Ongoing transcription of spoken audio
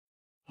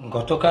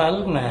গতকাল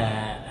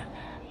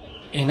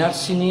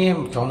এনআরসি নিয়ে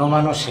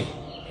জনমানসে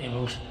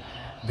এবং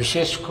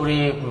বিশেষ করে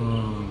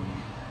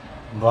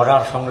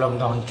বর্ডার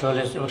সংলগ্ন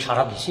অঞ্চলে এবং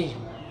সারা দেশেই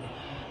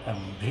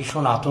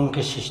ভীষণ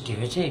আতঙ্কের সৃষ্টি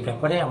হয়েছে। এই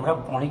ব্যাপারে আমরা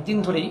অনেকদিন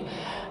ধরেই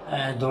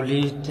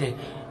দলিত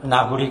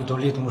নাগরিক,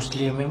 দলিত,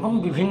 মুসলিম এবং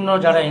বিভিন্ন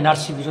যারা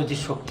এনআরসি বিরোধী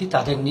শক্তি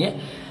তাদের নিয়ে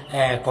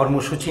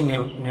কর্মসূচি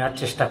নেওয়ার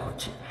চেষ্টা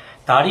করছে।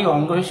 তারই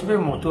অঙ্গ হিসেবে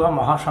মতুয়া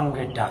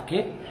মহাসংঘের ডাকে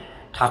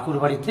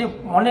ঠাকুরবাড়িতে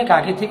অনেক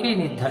আগে থেকেই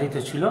নির্ধারিত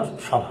ছিল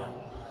সভা।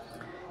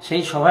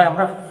 সেই সভায়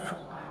আমরা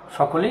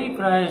সকলেই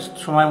প্রায়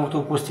সময় মতো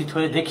উপস্থিত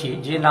হয়ে দেখি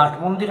যে নাট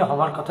মন্দিরে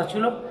হওয়ার কথা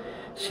ছিল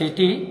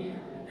সেটি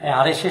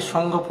আরএসএস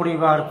সংঘ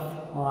পরিবার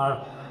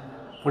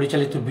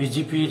পরিচালিত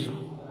বিজেপির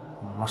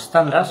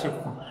মস্তানরা সে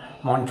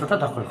মঞ্চটা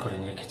দখল করে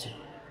রেখেছে।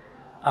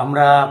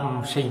 আমরা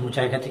সেই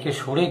জায়গা থেকে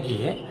সরে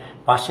গিয়ে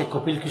পাশে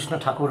কপিল কৃষ্ণ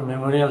ঠাকুর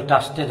মেমোরিয়াল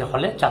ট্রাস্টের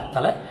হলে 4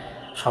 তলায়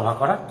সভা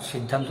করার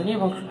সিদ্ধান্ত নিই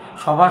এবং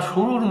সভা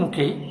শুরুর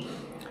মুখেই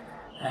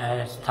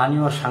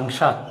স্থানীয়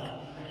সাংসদ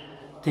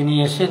তিনি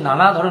এসে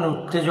নানা ধরনের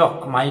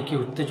মাইকে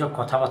উত্তেজক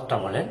কথাবার্তা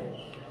বলেন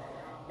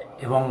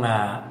এবং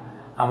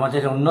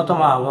আমাদের অন্যতম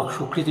আহ্বায়ক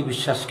সুকৃতি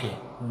বিশ্বাসকে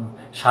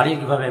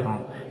শারীরিকভাবে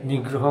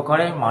নিগ্রহ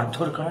করে,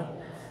 মারধর করেন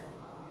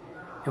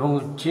এবং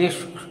যে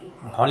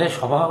হলে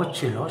সভা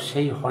হচ্ছিল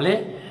সেই হলে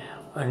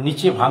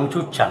নিচে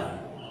ভাঙচুর চালান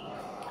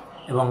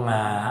এবং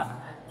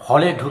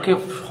হলে ঢুকে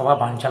সভা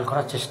বানচাল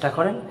করার চেষ্টা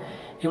করেন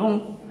এবং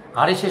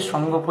আরএসএস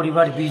সংঘ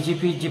পরিবার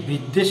বিজেপির যে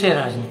বিদ্বেষের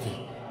রাজনীতি,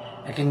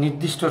 একটি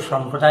নির্দিষ্ট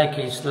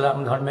সম্প্রদায়কে, ইসলাম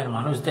ধর্মের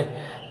মানুষদের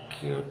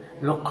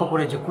লক্ষ্য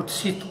করে যে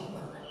কুৎসিত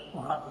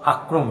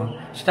আক্রমণ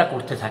সেটা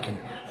করতে থাকেন,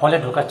 হলে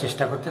ঢোকার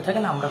চেষ্টা করতে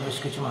থাকেন। আমরা বেশ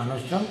কিছু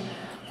মানুষজন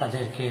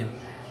তাদেরকে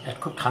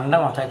খুব ঠান্ডা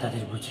মাথায়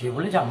তাদের বুঝিয়ে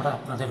বলি যে আমরা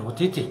আপনাদের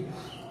অতিথি,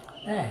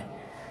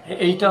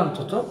 এইটা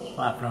অন্তত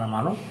আপনারা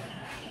মানুষ।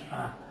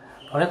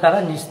 ফলে তারা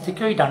নিজ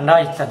থেকে ওই ডান্ডা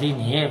ইত্যাদি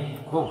নিয়ে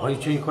খুব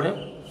হইচই করে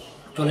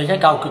চলে যায়,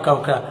 কাউকে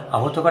কাউকে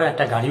আহত করে,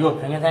 একটা গাড়িও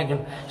ভেঙে দেয়,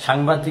 একজন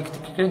সাংবাদিক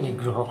থেকে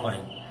নিগ্রহ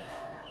করেন।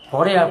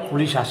 পরে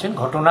পুলিশ আসেন,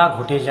 ঘটনা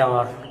ঘটে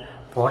যাওয়ার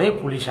পরে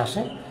পুলিশ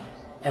আসেন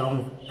এবং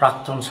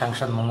প্রাক্তন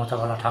সাংসদ মমতা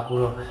বালা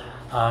ঠাকুরও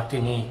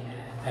তিনি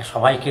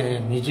সবাইকে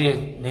নিজে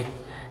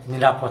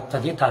নিরাপত্তা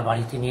দিয়ে তার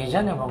বাড়িতে নিয়ে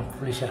যান এবং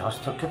পুলিশের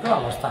হস্তক্ষেপে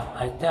অবস্থা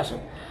আয়ত্তে আসে।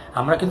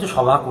 আমরা কিন্তু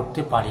সভা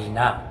করতে পারি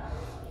না।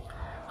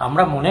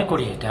 আমরা মনে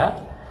করি এটা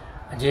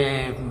যে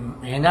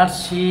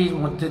এনআরসির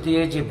মধ্যে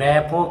দিয়ে যে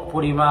ব্যাপক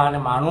পরিমাণ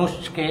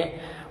মানুষকে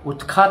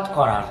উৎখাত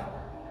করার,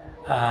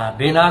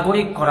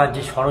 বেনাগরিক করার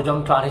যে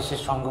ষড়যন্ত্র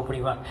আরএসএস সংঘ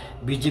পরিবার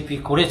বিজেপি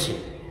করেছে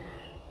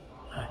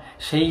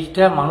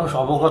সেইটা মানুষ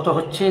অবগত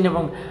হচ্ছেন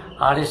এবং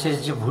আরএসএস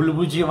যে ভুল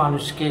বুঝিয়ে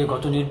মানুষকে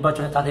গত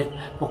নির্বাচনে তাদের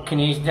পক্ষে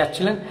নিয়ে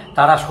যাচ্ছিলেন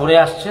তারা সরে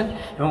আসছেন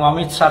এবং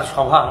অমিত শাহর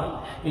সভা,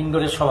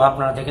 ইন্ডোরের সভা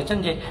আপনারা দেখেছেন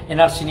যে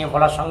এনআরসি নিয়ে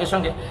বলার সঙ্গে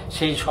সঙ্গে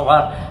সেই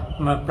সভার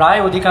প্রায়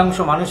অধিকাংশ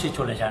মানুষই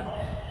চলে যান।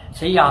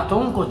 সেই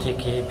আতঙ্ক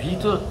থেকে,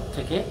 ভীত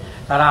থেকে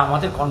তারা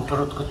আমাদের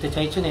কণ্ঠরোধ করতে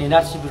চাইছেন,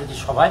 এনআরসি বিরোধী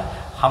সভায়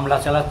হামলা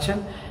চালাচ্ছেন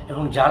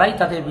এবং যারাই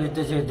তাদের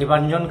বিরুদ্ধে, যে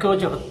দেবাঞ্জনকেও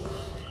যে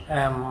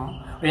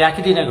ওই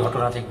একই দিনের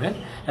ঘটনা দেখবেন,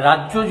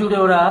 রাজ্য জুড়ে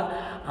ওরা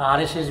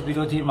আরএসএস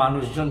বিরোধী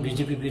মানুষজন,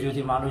 বিজেপি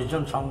বিরোধী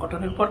মানুষজন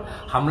সংগঠনের পর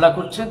হামলা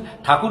করছেন।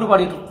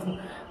 ঠাকুরবাড়ির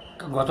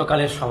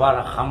গতকালের সবার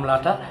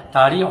হামলাটা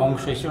তারই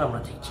অংশ হিসেবে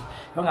আমরা দেখছি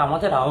এবং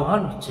আমাদের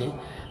আহ্বান হচ্ছে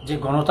যে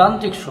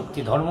গণতান্ত্রিক শক্তি,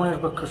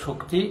 ধর্মনিরপেক্ষ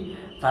শক্তি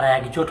তারা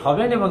একজোট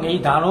হবেন এবং এই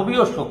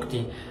দানবীয় শক্তি,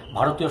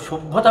 ভারতীয়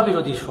সভ্যতা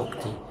বিরোধী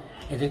শক্তি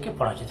এদেরকে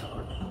পরাজিত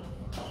করবেন।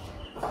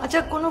 আচ্ছা,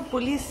 কোনো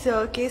পুলিশ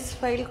কেস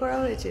ফাইল করা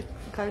হয়েছে?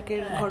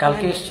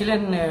 কালকে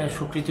এসেছিলেন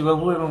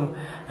সুকৃতিবাবু এবং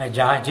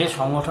যে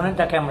সংগঠনের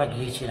ডাকে আমরা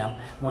গিয়েছিলাম,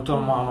 মতুয়া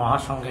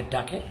মহাসংঘের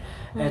ডাকে,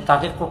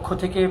 তাদের পক্ষ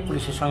থেকে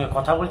পুলিশের সঙ্গে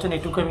কথা বলছেন,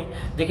 এটুকু আমি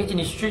দেখেছি।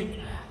 নিশ্চয়ই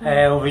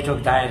অভিযোগ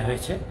দায়ের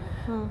হয়েছে,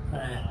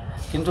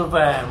 কিন্তু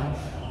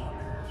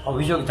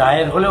অভিযোগ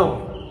দায়ের হলেও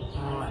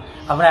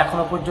আমরা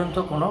এখনো পর্যন্ত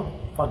কোনো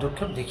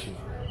পদক্ষেপ দেখিনি।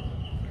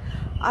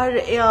 আর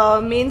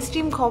মেইন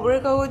স্ট্রিম খবরের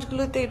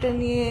কাগজগুলোতে এটা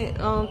নিয়ে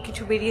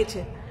কিছু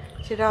বেরিয়েছে,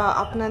 সেটা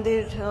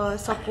আপনাদের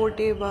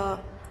সাপোর্টে বা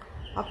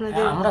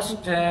আপনাদের? আমরা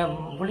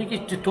বলি কি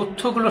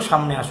তথ্যগুলো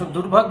সামনে আসুক।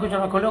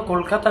 দুর্ভাগ্যজনক হলেও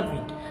কলকাতার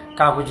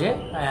কাগজে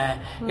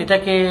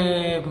এটাকে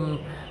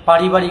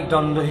পারিবারিক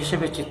দ্বন্দ্ব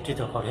হিসেবে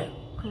চিত্রিত করে,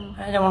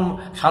 যেমন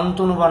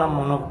শান্তনু বনাম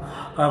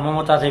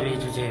মমতা দেবী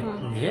যে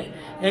ইয়ে,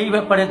 এই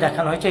ব্যাপারে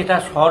দেখানো হয়েছে। এটা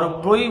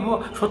সর্বৈব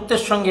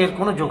সত্যের সঙ্গে এর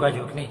কোনো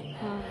যোগাযোগ নেই।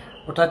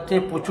 ওটাতে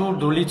প্রচুর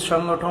দলিত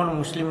সংগঠন,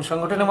 মুসলিম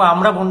সংগঠন এবং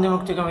আমরা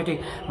বন্দিমুক্তি কমিটি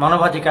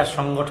মানবাধিকার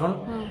সংগঠন,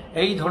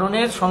 এই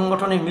ধরনের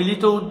সংগঠনের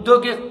মিলিত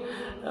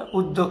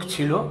উদ্যোগ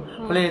ছিল।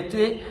 ফলে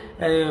এতে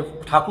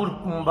ঠাকুর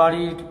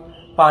বাড়ির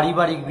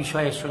পারিবারিক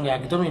বিষয়ের সঙ্গে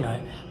একদমই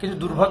নয়, কিন্তু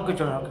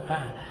দুর্ভাগ্যজনক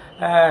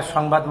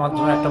সংবাদ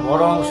মাধ্যমের একটা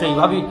বড় অংশ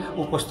এইভাবেই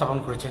উপস্থাপন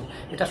করেছেন।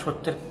 এটা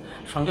সত্যের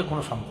সঙ্গে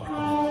কোনো সম্পর্ক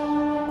নেই।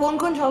 কোন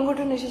কোন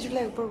সংগঠন এসেছিল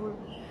একবার বলুন?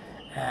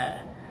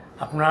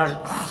 আপনার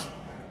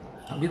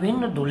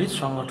বিভিন্ন দলিত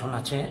সংগঠন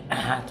আছে,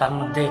 তার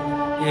মধ্যে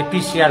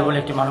এপিসিআর বলে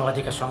একটি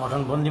মানবাধিকার সংগঠন,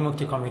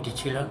 বন্দিমুক্তি কমিটি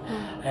ছিল,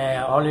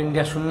 অল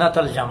ইন্ডিয়া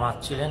সুন্নাতল জামাত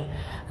ছিলেন,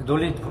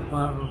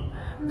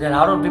 দলিতদের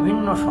আরও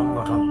বিভিন্ন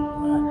সংগঠন,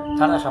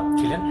 তারা সব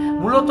ছিলেন।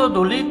 মূলত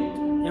দলিত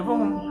এবং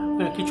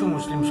কিছু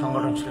মুসলিম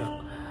সংগঠন ছিল,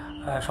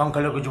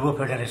 সংখ্যালঘু যুব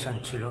ফেডারেশন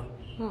ছিল,